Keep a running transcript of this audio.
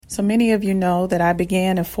So many of you know that I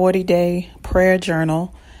began a 40-day prayer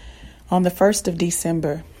journal on the 1st of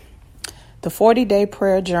December. The 40-day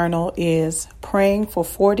prayer journal is praying for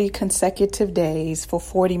 40 consecutive days for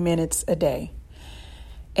 40 minutes a day.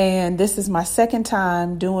 And this is my second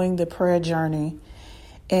time doing the prayer journey.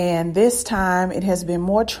 And this time it has been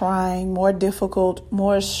more trying, more difficult,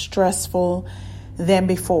 more stressful than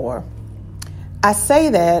before. I say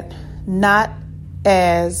that not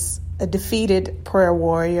as a defeated prayer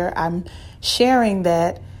warrior. I'm sharing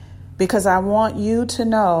that because I want you to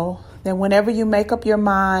know that whenever you make up your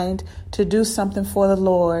mind to do something for the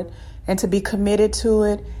Lord and to be committed to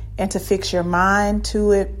it and to fix your mind to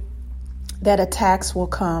it, that attacks will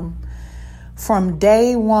come. From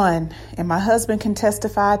day one, and my husband can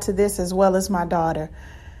testify to this as well as my daughter,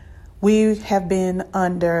 we have been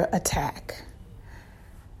under attack.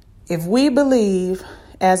 If we believe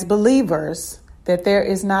as believers that there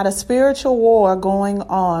is not a spiritual war going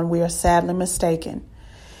on, we are sadly mistaken.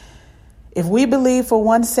 If we believe for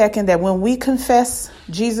 1 second that when we confess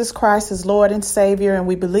Jesus Christ as Lord and Savior and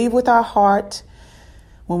we believe with our heart,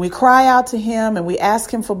 when we cry out to Him and we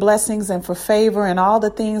ask Him for blessings and for favor and all the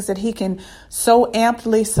things that He can so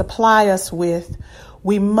amply supply us with,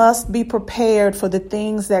 we must be prepared for the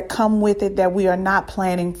things that come with it that we are not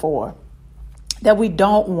planning for, that we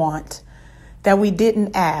don't want, that we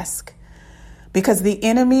didn't ask. Because the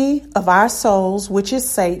enemy of our souls, which is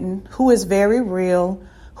Satan, who is very real,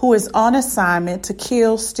 who is on assignment to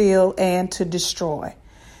kill, steal, and to destroy.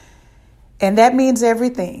 And that means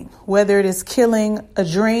everything, whether it is killing a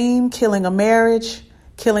dream, killing a marriage,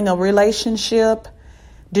 killing a relationship,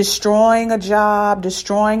 destroying a job,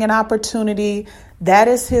 destroying an opportunity. That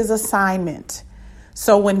is his assignment.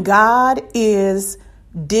 So when God is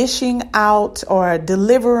dishing out or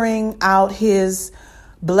delivering out his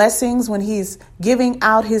blessings, when he's giving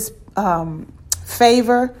out his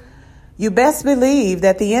favor, you best believe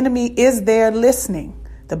that the enemy is there listening.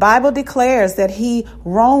 The Bible declares that he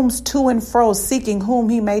roams to and fro seeking whom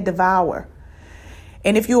he may devour.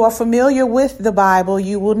 And if you are familiar with the Bible,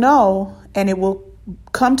 you will know, and it will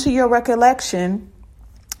come to your recollection,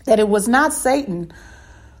 that it was not Satan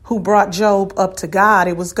who brought Job up to God.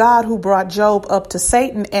 It was God who brought Job up to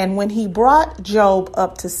Satan. And when he brought Job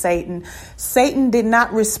up to Satan, Satan did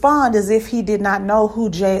not respond as if he did not know who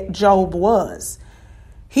Job was.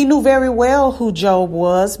 He knew very well who Job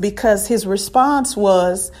was because his response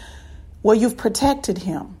was, well, you've protected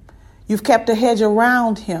him. You've kept a hedge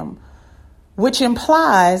around him, which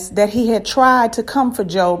implies that he had tried to come for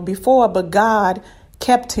Job before, but God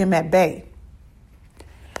kept him at bay.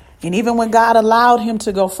 And even when God allowed him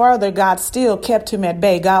to go further, God still kept him at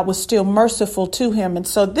bay. God was still merciful to him. And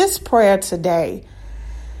so this prayer today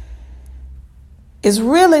is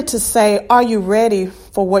really to say, are you ready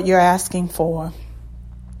for what you're asking for?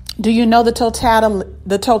 Do you know the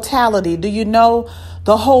totality? Do you know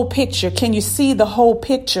the whole picture? Can you see the whole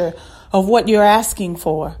picture of what you're asking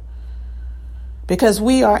for? Because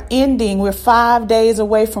we're 5 days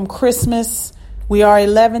away from Christmas. We are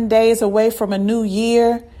 11 days away from a new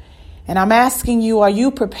year. And I'm asking you, are you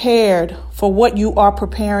prepared for what you are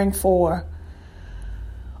preparing for?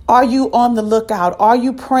 Are you on the lookout? Are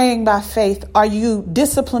you praying by faith? Are you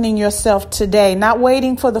disciplining yourself today? Not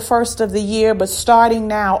waiting for the first of the year, but starting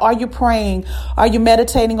now. Are you praying? Are you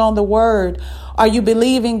meditating on the word? Are you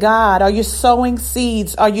believing God? Are you sowing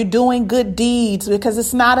seeds? Are you doing good deeds? Because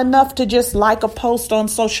it's not enough to just like a post on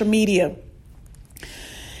social media.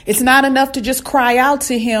 It's not enough to just cry out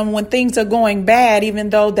to him when things are going bad, even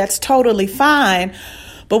though that's totally fine.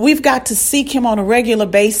 But we've got to seek him on a regular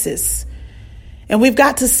basis. And we've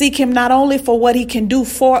got to seek him not only for what he can do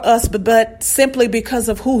for us, but simply because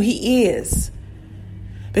of who he is.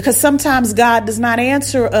 Because sometimes God does not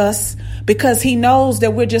answer us because he knows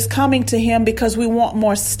that we're just coming to him because we want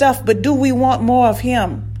more stuff. But do we want more of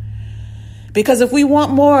him? Because if we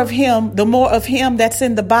want more of him, the more of him that's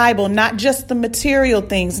in the Bible, not just the material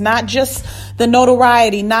things, not just the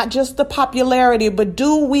notoriety, not just the popularity, but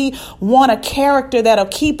do we want a character that'll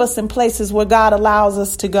keep us in places where God allows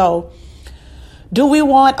us to go? Do we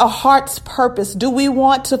want a heart's purpose? Do we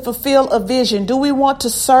want to fulfill a vision? Do we want to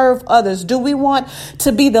serve others? Do we want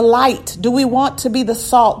to be the light? Do we want to be the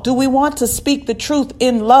salt? Do we want to speak the truth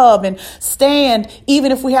in love and stand,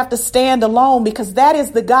 even if we have to stand alone, because that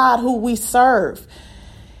is the God who we serve.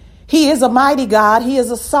 He is a mighty God. He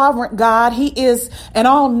is a sovereign God. He is an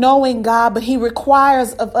all-knowing God, but he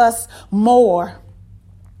requires of us more.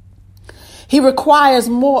 He requires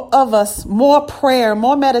more of us, more prayer,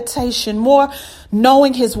 more meditation, more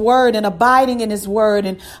knowing his word and abiding in his word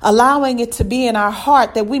and allowing it to be in our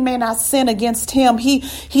heart that we may not sin against him.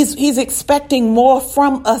 He's expecting more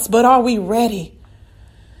from us, but are we ready?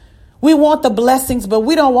 We want the blessings, but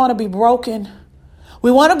we don't want to be broken.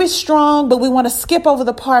 We want to be strong, but we want to skip over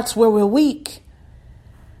the parts where we're weak.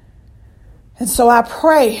 And so I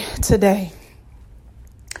pray today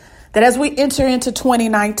that as we enter into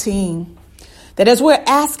 2019, that as we're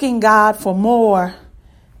asking God for more,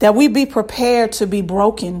 that we be prepared to be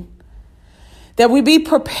broken, that we be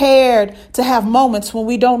prepared to have moments when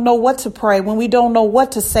we don't know what to pray, when we don't know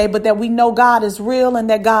what to say, but that we know God is real and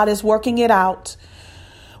that God is working it out.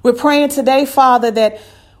 We're praying today, Father, that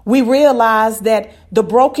we realize that the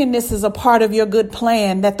brokenness is a part of your good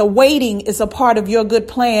plan, that the waiting is a part of your good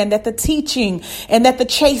plan, that the teaching and that the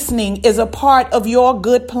chastening is a part of your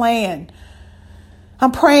good plan.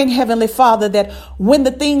 I'm praying, Heavenly Father, that when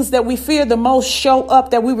the things that we fear the most show up,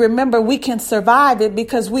 that we remember we can survive it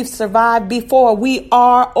because we've survived before. We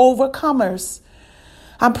are overcomers.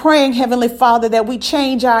 I'm praying, Heavenly Father, that we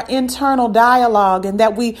change our internal dialogue and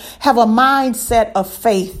that we have a mindset of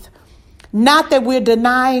faith. Not that we're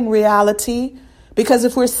denying reality, because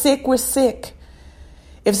if we're sick, we're sick.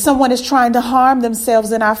 If someone is trying to harm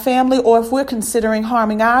themselves in our family, or if we're considering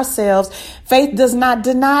harming ourselves, faith does not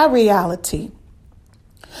deny reality.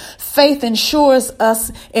 Faith ensures us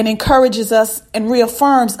and encourages us and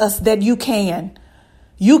reaffirms us that you can.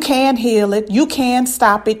 You can heal it. You can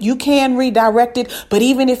stop it. You can redirect it. But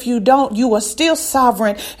even if you don't, you are still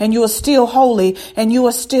sovereign and you are still holy and you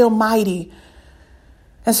are still mighty.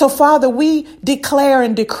 And so, Father, we declare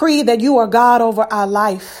and decree that you are God over our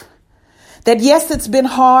life. That yes, it's been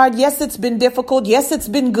hard. Yes, it's been difficult. Yes, it's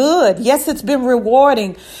been good. Yes, it's been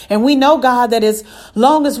rewarding. And we know, God, that as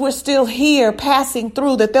long as we're still here passing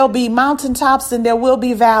through, that there'll be mountaintops and there will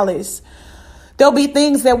be valleys. There'll be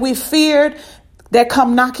things that we feared that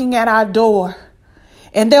come knocking at our door.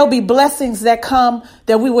 And there'll be blessings that come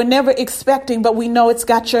that we were never expecting, but we know it's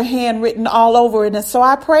got your hand written all over it. And so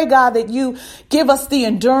I pray, God, that you give us the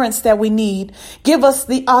endurance that we need. Give us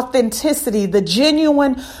the authenticity, the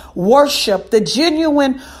genuine worship, the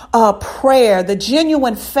genuine prayer, the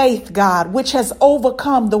genuine faith, God, which has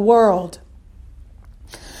overcome the world.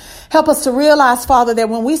 Help us to realize, Father, that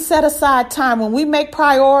when we set aside time, when we make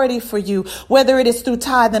priority for you, whether it is through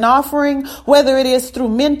tithe and offering, whether it is through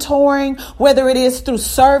mentoring, whether it is through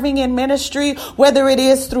serving in ministry, whether it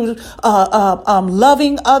is through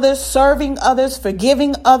loving others, serving others,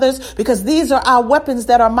 forgiving others, because these are our weapons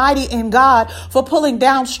that are mighty in God for pulling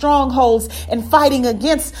down strongholds and fighting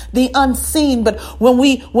against the unseen. But when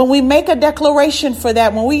we make a declaration for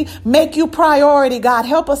that, when we make you priority, God,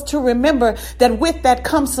 help us to remember that with that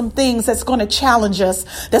comes some things that's going to challenge us,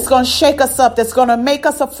 that's going to shake us up, that's going to make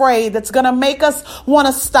us afraid, that's going to make us want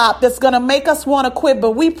to stop, that's going to make us want to quit.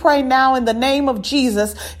 But we pray now in the name of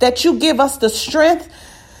Jesus that you give us the strength,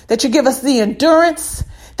 that you give us the endurance,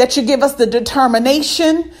 that you give us the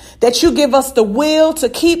determination, that you give us the will to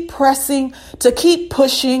keep pressing, to keep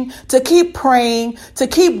pushing, to keep praying, to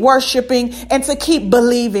keep worshiping, and to keep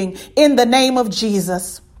believing in the name of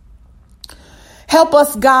Jesus. Help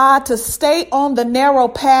us, God, to stay on the narrow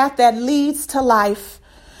path that leads to life.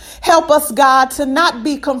 Help us, God, to not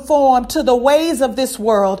be conformed to the ways of this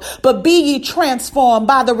world, but be ye transformed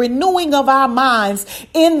by the renewing of our minds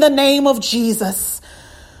in the name of Jesus.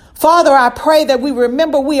 Father, I pray that we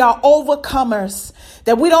remember we are overcomers,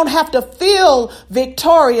 that we don't have to feel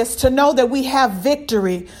victorious to know that we have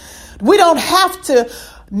victory. We don't have to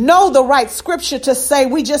know the right scripture to say.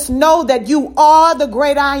 We just know that you are the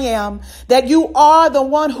great I am, that you are the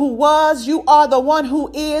one who was, you are the one who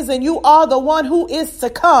is, and you are the one who is to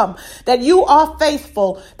come, that you are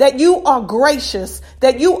faithful, that you are gracious,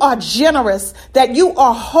 that you are generous, that you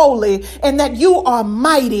are holy, and that you are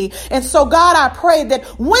mighty. And so, God, I pray that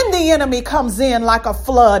when the enemy comes in like a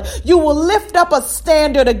flood, you will lift up a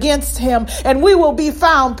standard against him, and we will be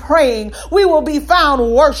found praying, we will be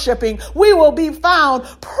found worshiping, we will be found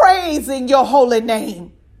praising your holy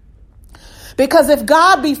name. Because if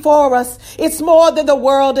God be for us, it's more than the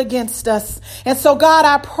world against us. And so, God,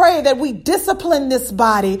 I pray that we discipline this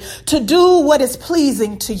body to do what is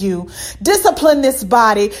pleasing to you. Discipline this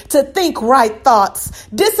body to think right thoughts.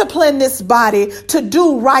 Discipline this body to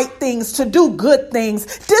do right things, to do good things.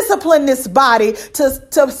 Discipline this body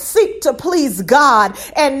to seek to please God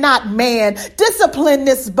and not man. Discipline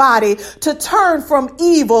this body to turn from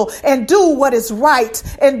evil and do what is right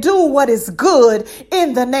and do what is good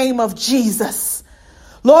in the name of Jesus.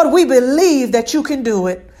 Lord, we believe that you can do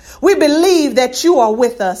it. We believe that you are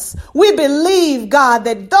with us. We believe, God,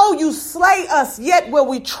 that though you slay us, yet will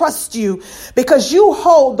we trust you, because you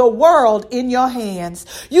hold the world in your hands.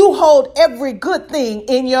 You hold every good thing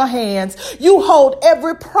in your hands. You hold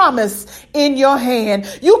every promise in your hand.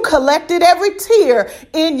 You collected every tear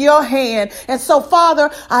in your hand. And so,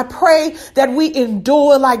 Father, I pray that we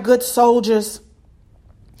endure like good soldiers,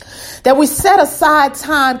 that we set aside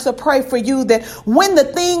time to pray for you, that when the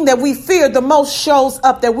thing that we fear the most shows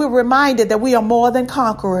up, that we're reminded that we are more than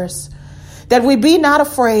conquerors. That we be not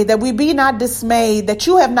afraid, that we be not dismayed, that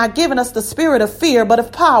you have not given us the spirit of fear, but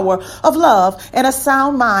of power, of love, and a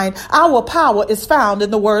sound mind. Our power is found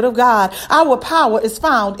in the word of God. Our power is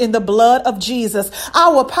found in the blood of Jesus.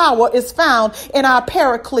 Our power is found in our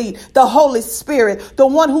paraclete, the Holy Spirit, the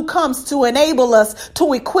one who comes to enable us,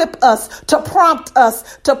 to equip us, to prompt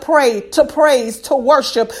us, to pray, to praise, to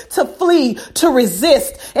worship, to flee, to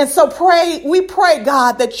resist. And so we pray,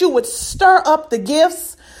 God, that you would stir up the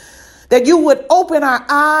gifts, that you would open our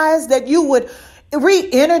eyes, that you would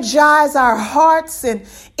re-energize our hearts and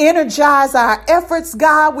energize our efforts,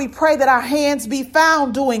 God. We pray that our hands be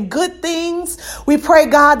found doing good things. We pray,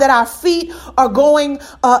 God, that our feet are going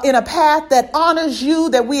in a path that honors you,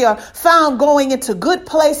 that we are found going into good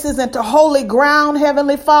places, into holy ground,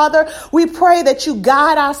 Heavenly Father. We pray that you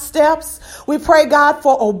guide our steps. We pray, God,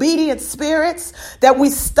 for obedient spirits, that we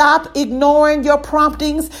stop ignoring your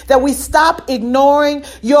promptings, that we stop ignoring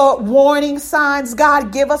your warning signs.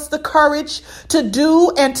 God, give us the courage to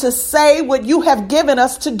do and to say what you have given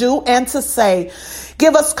us to do and to say.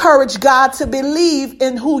 Give us courage, God, to believe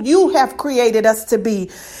in who you have created us to be.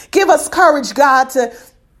 Give us courage, God, to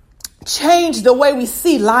change the way we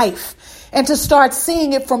see life and to start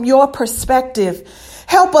seeing it from your perspective.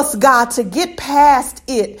 Help us, God, to get past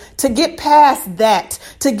it, to get past that,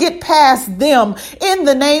 to get past them. In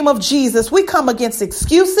the name of Jesus, we come against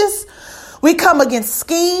excuses. We come against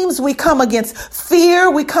schemes. We come against fear.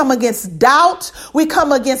 We come against doubt. We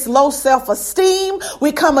come against low self-esteem.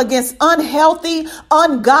 We come against unhealthy,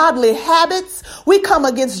 ungodly habits. We come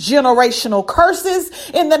against generational curses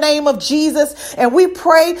in the name of Jesus. And we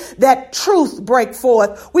pray that truth break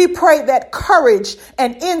forth. We pray that courage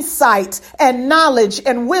and insight and knowledge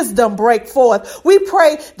and wisdom break forth. We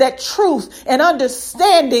pray that truth and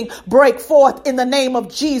understanding break forth in the name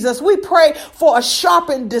of Jesus. We pray for a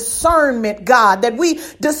sharpened discernment, God, that we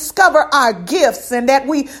discover our gifts and that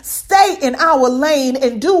we stay in our lane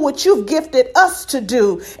and do what you've gifted us to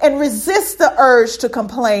do, and resist the urge to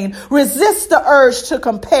complain, resist the urge to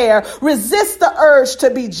compare, resist the urge to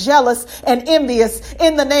be jealous and envious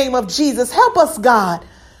in the name of Jesus. Help us, God,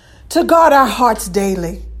 to guard our hearts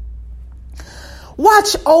daily.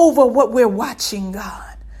 Watch over what we're watching, God.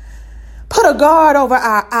 Put a guard over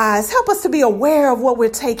our eyes. Help us to be aware of what we're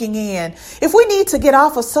taking in. If we need to get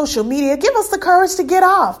off of social media, give us the courage to get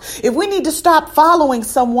off. If we need to stop following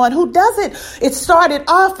someone who doesn't, it started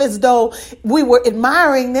off as though we were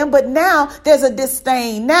admiring them, but now there's a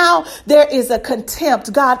disdain. Now there is a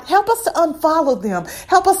contempt. God, help us to unfollow them.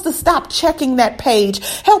 Help us to stop checking that page.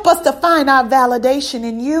 Help us to find our validation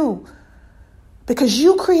in you, because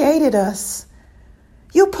you created us.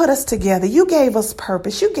 You put us together. You gave us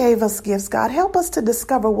purpose. You gave us gifts, God. Help us to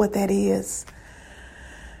discover what that is.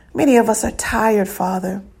 Many of us are tired,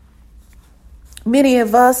 Father. Many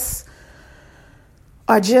of us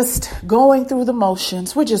are just going through the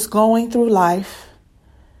motions. We're just going through life.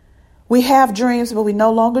 We have dreams, but we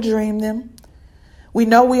no longer dream them. We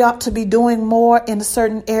know we ought to be doing more in a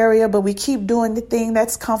certain area, but we keep doing the thing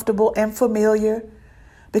that's comfortable and familiar,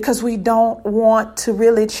 because we don't want to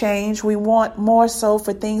really change. We want more so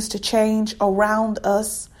for things to change around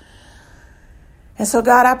us. And so,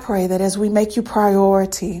 God, I pray that as we make you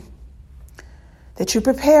priority, that you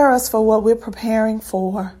prepare us for what we're preparing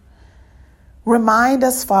for. Remind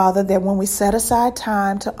us, Father, that when we set aside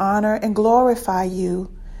time to honor and glorify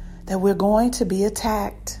you, that we're going to be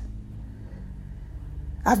attacked.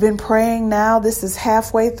 I've been praying now. This is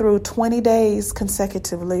halfway through 20 days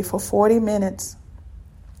consecutively for 40 minutes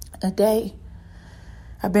a day.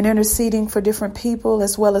 I've been interceding for different people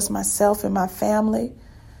as well as myself and my family.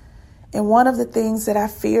 And one of the things that I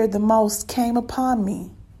feared the most came upon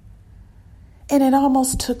me, and it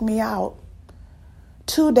almost took me out.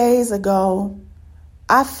 2 days ago,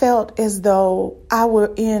 I felt as though I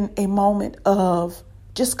were in a moment of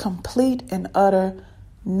just complete and utter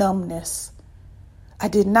numbness. I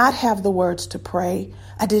did not have the words to pray.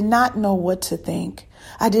 I did not know what to think.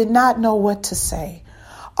 I did not know what to say.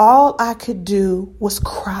 All I could do was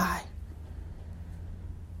cry.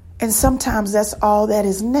 And sometimes that's all that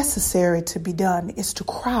is necessary to be done, is to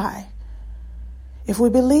cry. If we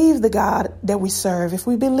believe the God that we serve, if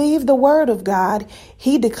we believe the word of God,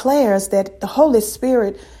 he declares that the Holy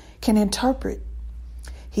Spirit can interpret.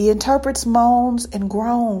 He interprets moans and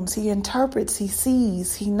groans. He interprets, he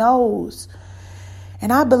sees, he knows.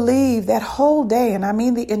 And I believe that whole day, and I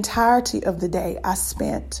mean the entirety of the day, I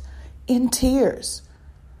spent in tears.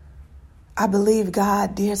 I believe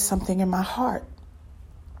God did something in my heart.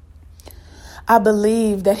 I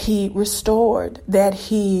believe that he restored, that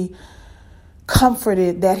he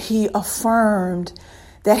comforted, that he affirmed,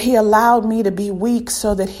 that he allowed me to be weak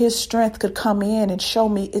so that his strength could come in and show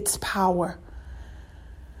me its power.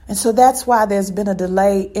 And so that's why there's been a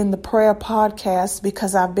delay in the prayer podcast,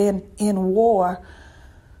 because I've been in war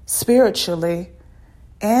spiritually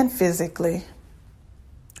and physically.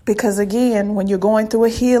 Because again, when you're going through a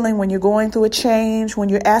healing, when you're going through a change, when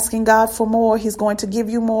you're asking God for more, he's going to give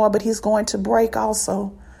you more, but he's going to break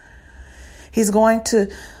also. He's going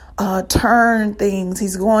to turn things.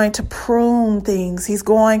 He's going to prune things. He's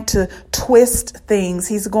going to twist things.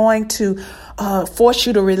 He's going to force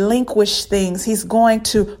you to relinquish things. He's going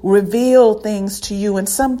to reveal things to you. And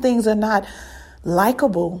some things are not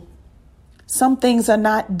likable. Some things are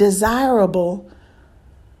not desirable,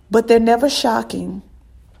 but they're never shocking.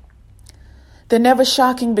 They're never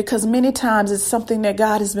shocking because many times it's something that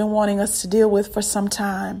God has been wanting us to deal with for some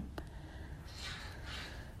time.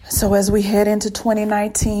 So as we head into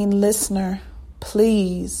 2019, listener,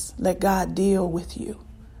 please let God deal with you.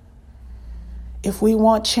 If we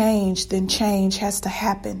want change, then change has to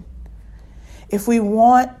happen. If we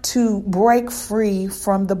want to break free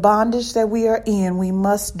from the bondage that we are in, we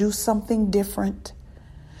must do something different.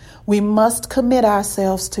 We must commit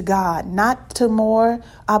ourselves to God, not to more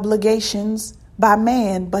obligations by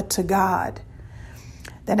man, but to God.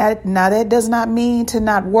 Now that does not mean to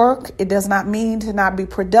not work. It does not mean to not be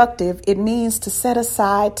productive. It means to set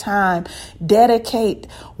aside time, dedicate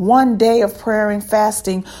one day of prayer and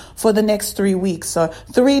fasting for the next 3 weeks or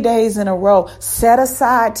 3 days in a row. Set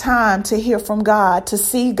aside time to hear from God, to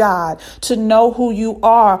see God, to know who you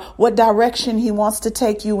are, what direction he wants to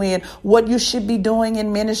take you in, what you should be doing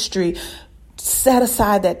in ministry. Set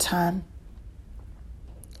aside that time.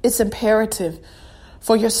 It's imperative.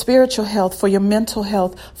 For your spiritual health, for your mental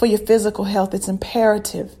health, for your physical health, it's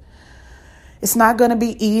imperative. It's not going to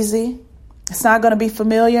be easy. It's not going to be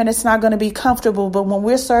familiar, and it's not going to be comfortable. But when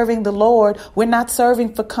we're serving the Lord, we're not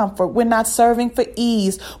serving for comfort. We're not serving for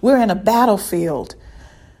ease. We're in a battlefield.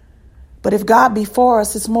 But if God be for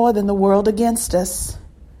us, it's more than the world against us.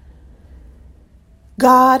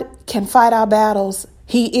 God can fight our battles.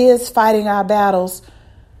 He is fighting our battles.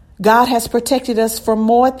 God has protected us from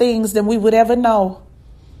more things than we would ever know,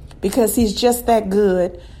 because he's just that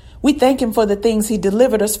good. We thank him for the things he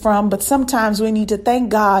delivered us from, but sometimes we need to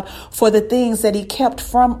thank God for the things that he kept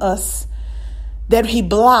from us, that he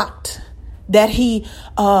blocked, that he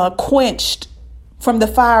quenched from the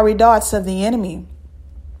fiery darts of the enemy.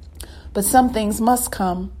 But some things must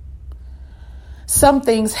come. Some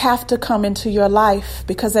things have to come into your life,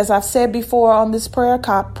 because as I've said before on this prayer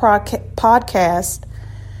podcast,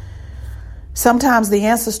 sometimes the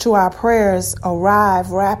answers to our prayers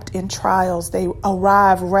arrive wrapped in trials. They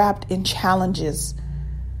arrive wrapped in challenges.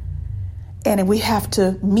 And we have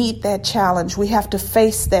to meet that challenge. We have to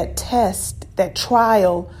face that test, that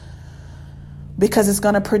trial, because it's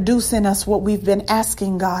going to produce in us what we've been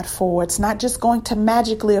asking God for. It's not just going to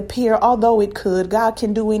magically appear, although it could. God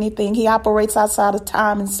can do anything. He operates outside of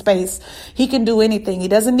time and space. He can do anything. He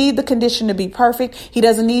doesn't need the condition to be perfect. He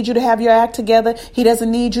doesn't need you to have your act together. He doesn't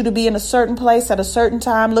need you to be in a certain place at a certain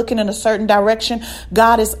time, looking in a certain direction.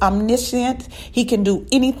 God is omniscient. He can do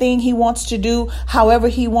anything he wants to do, however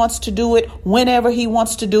he wants to do it, whenever he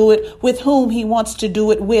wants to do it, with whom he wants to do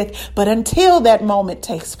it with. But until that moment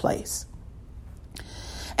takes place,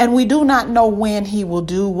 and we do not know when he will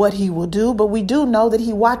do what he will do, but we do know that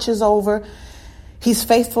he watches over. He's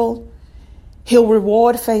faithful. He'll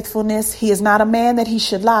reward faithfulness. He is not a man that he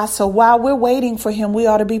should lie. So while we're waiting for him, we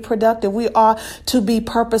ought to be productive. We ought to be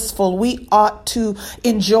purposeful. We ought to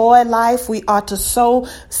enjoy life. We ought to sow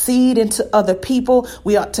seed into other people.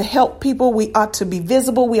 We ought to help people. We ought to be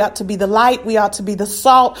visible. We ought to be the light. We ought to be the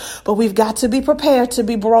salt. But we've got to be prepared to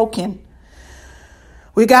be broken.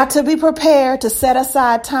 We got to be prepared to set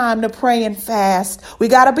aside time to pray and fast. We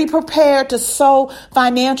got to be prepared to sow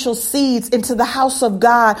financial seeds into the house of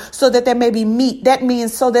God so that there may be meat. That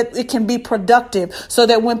means so that it can be productive, so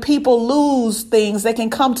that when people lose things, they can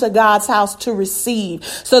come to God's house to receive,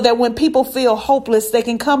 so that when people feel hopeless, they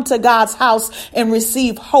can come to God's house and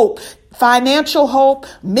receive hope. Financial hope,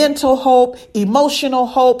 mental hope, emotional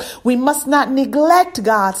hope. We must not neglect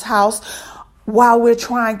God's house. while we're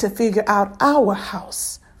trying to figure out our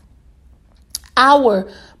house, our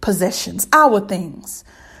possessions, our things.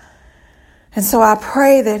 And so I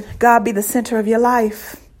pray that God be the center of your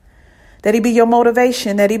life, that he be your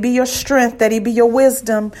motivation, that he be your strength, that he be your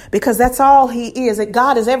wisdom, because that's all he is. That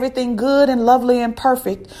God is everything good and lovely and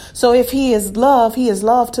perfect. So if he is love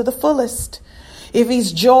to the fullest. If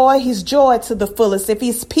he's joy to the fullest. If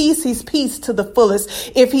he's peace to the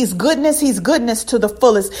fullest. If he's goodness to the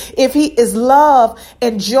fullest. If he is love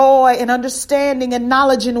and joy and understanding and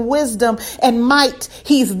knowledge and wisdom and might,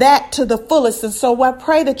 he's that to the fullest. And so I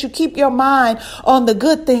pray that you keep your mind on the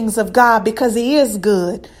good things of God, because he is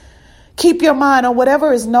good. Keep your mind on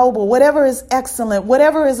whatever is noble, whatever is excellent,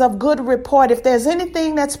 whatever is of good report. If there's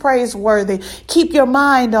anything that's praiseworthy, keep your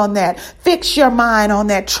mind on that. Fix your mind on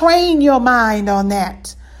that. Train your mind on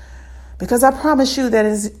that. Because I promise you that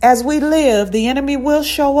as we live, the enemy will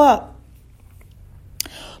show up.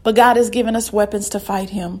 But God has given us weapons to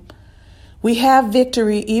fight him. We have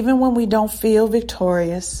victory even when we don't feel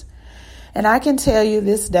victorious. And I can tell you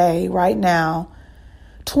this day, right now,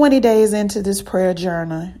 20 days into this prayer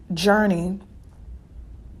journey,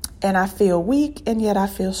 and I feel weak, and yet I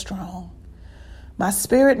feel strong. My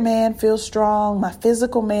spirit man feels strong. My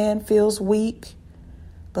physical man feels weak,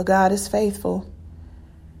 but God is faithful.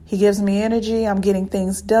 He gives me energy. I'm getting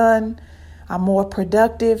things done. I'm more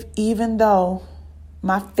productive, even though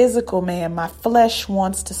my physical man, my flesh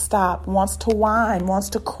wants to stop, wants to whine, wants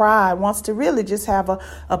to cry, wants to really just have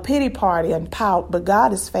a pity party and pout, but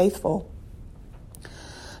God is faithful.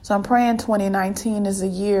 So I'm praying 2019 is a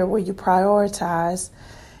year where you prioritize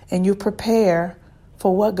and you prepare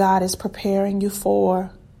for what God is preparing you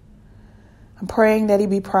for. I'm praying that he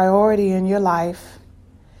be priority in your life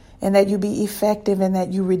and that you be effective and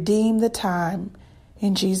that you redeem the time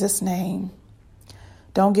in Jesus' name.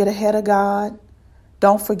 Don't get ahead of God.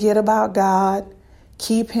 Don't forget about God.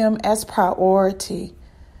 Keep him as priority,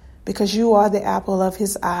 because you are the apple of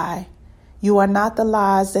his eye. You are not the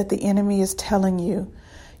lies that the enemy is telling you.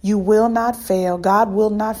 You will not fail. God will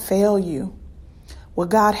not fail you. What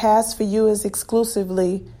God has for you is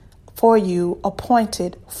exclusively for you,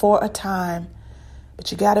 appointed for a time.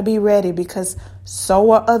 But you got to be ready, because so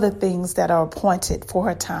are other things that are appointed for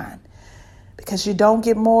a time. Because you don't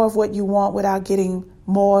get more of what you want without getting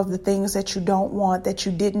more of the things that you don't want, that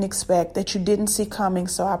you didn't expect, that you didn't see coming.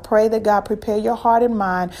 So I pray that God prepare your heart and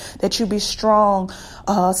mind, that you be strong,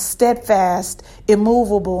 steadfast,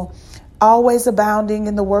 immovable, always abounding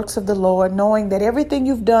in the works of the Lord, knowing that everything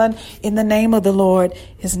you've done in the name of the Lord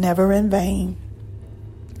is never in vain.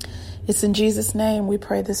 It's in Jesus' name we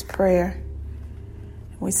pray this prayer.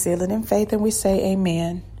 We seal it in faith and we say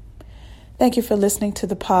amen. Thank you for listening to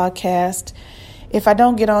the podcast. If I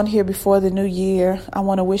don't get on here before the new year, I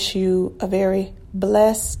want to wish you a very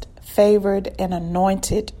blessed, favored, and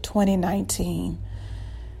anointed 2019.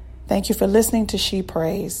 Thank you for listening to She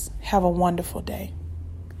Prays. Have a wonderful day.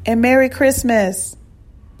 And Merry Christmas.